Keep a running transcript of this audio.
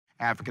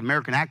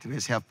African-American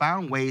activists have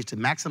found ways to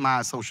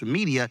maximize social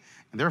media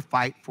in their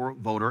fight for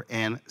voter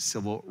and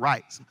civil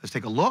rights. Let's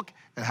take a look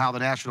at how the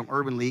National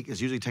Urban League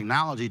is using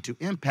technology to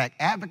impact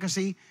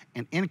advocacy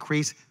and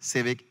increase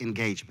civic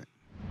engagement.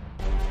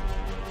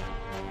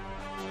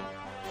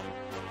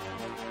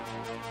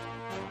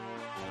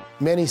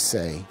 Many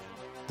say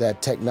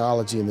that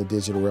technology and the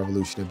digital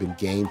revolution have been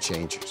game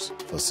changers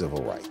for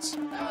civil rights.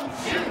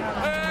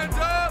 Hands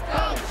up!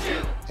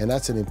 And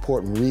that's an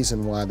important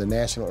reason why the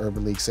National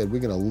Urban League said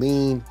we're going to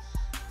lean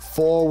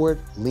forward,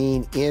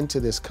 lean into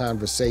this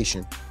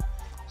conversation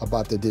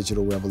about the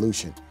digital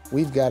revolution.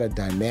 We've got a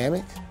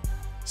dynamic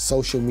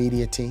social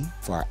media team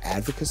for our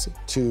advocacy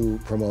to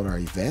promote our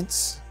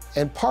events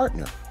and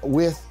partner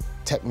with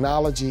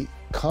technology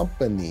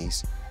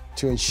companies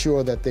to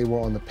ensure that they were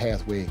on the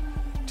pathway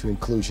to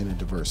inclusion and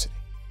diversity.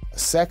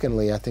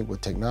 Secondly, I think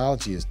what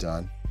technology has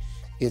done,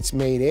 it's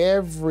made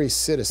every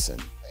citizen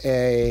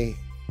a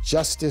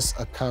justice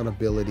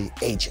accountability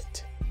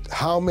agent.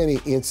 How many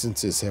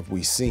instances have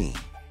we seen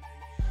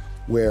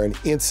where an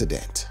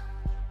incident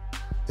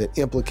that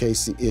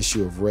implicates the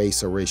issue of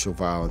race or racial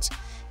violence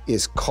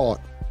is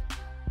caught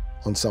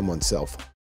on someone's cell phone?